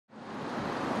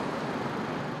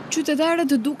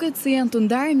Qytetarët duket se janë të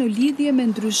ndarë në lidhje me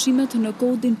ndryshimet në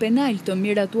kodin penal të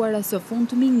miratuara së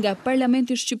fundmi nga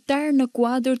Parlamenti Shqiptar në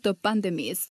kuadër të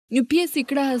pandemisë. Një pjesë i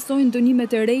krahasojnë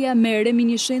dënimet e reja me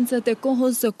reminiscencat e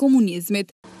kohës së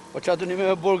komunizmit. Po çfarë dënime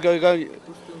me burg?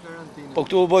 Po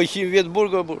këtu u bë 100 vjet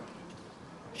burg.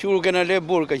 Quru kena le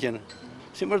burg ka qenë.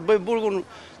 Si më të bëj burgun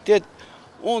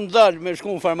unë dalë me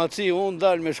shku në farmaci, unë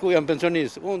dalë me shku jam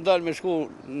pensionist, unë dalë me shku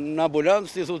në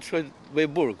ambulancë, ti thotë shkoj të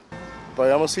bëj burg. Po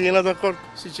jam si jena dakord,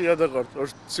 si që jena dakord.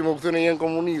 Është si më këtëne jenë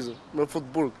komunizëm, me fut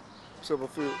burg, se po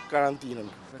thuj karantinën.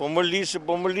 Po më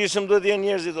lishëm duhet jenë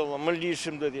njerëzit, më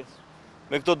lishëm duhet jenë.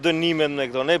 Me këto dënimet,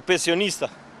 me këto, ne pensionista.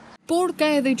 Por ka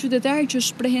edhe qytetarë që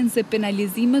shprehen se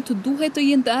penalizimet duhet të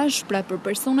jenë të ashpra për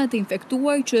personat e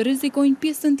infektuar që rrezikojnë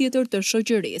pjesën tjetër të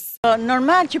shoqërisë.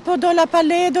 Normal që po dola pa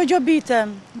leje do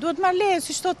gjobitem. Duhet ma leje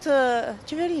si shtot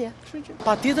qeveria.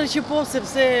 Patjetër që po,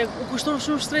 sepse u kushton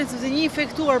shumë shtresë, sepse një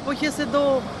infektuar, po që se do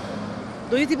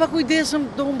jeti pa kujdesshëm,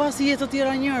 do humbasi jetë të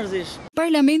tjera njerëzish.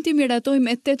 Parlamenti miratoi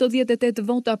me 88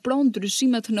 vota pronë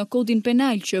ndryshimet në kodin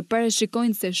penal që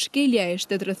parashikojnë se shkelja e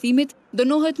shtetrrethimit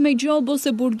dënohet me gjob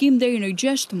ose burgim deri në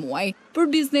 6 muaj. Për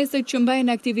bizneset që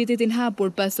mbajnë aktivitetin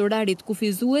hapur pas orarit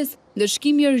kufizues,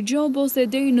 ndëshkimi është gjob ose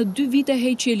deri në 2 vite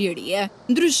heqje lirie.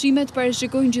 Ndryshimet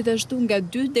parashikojnë gjithashtu nga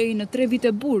 2 deri në 3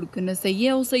 vite burg, nëse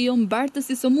je ose jo mbartës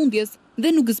i sëmundjes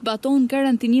dhe nuk zbaton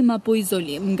karantinim apo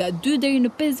izolim, nga 2 deri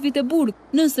në 5 vite burg,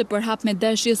 nëse përhap me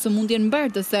dashje sëmundjen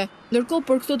mbartëse. Ndërkohë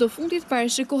për këto të fundit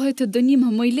parashikohet dënim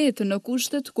më i lehtë në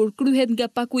kushtet kur kryhet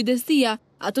nga pakujdesia,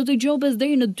 ato të gjobës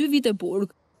deri në 2 vite burg.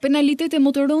 Penalitetet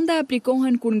më të rënda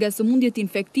aplikohen kur nga sëmundjet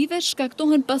infektive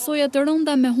shkaktohen pasoja të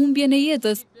rënda me humbjen e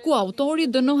jetës, ku autori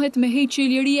dënohet me heqje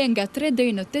lirie nga 3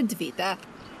 deri në 8 vite.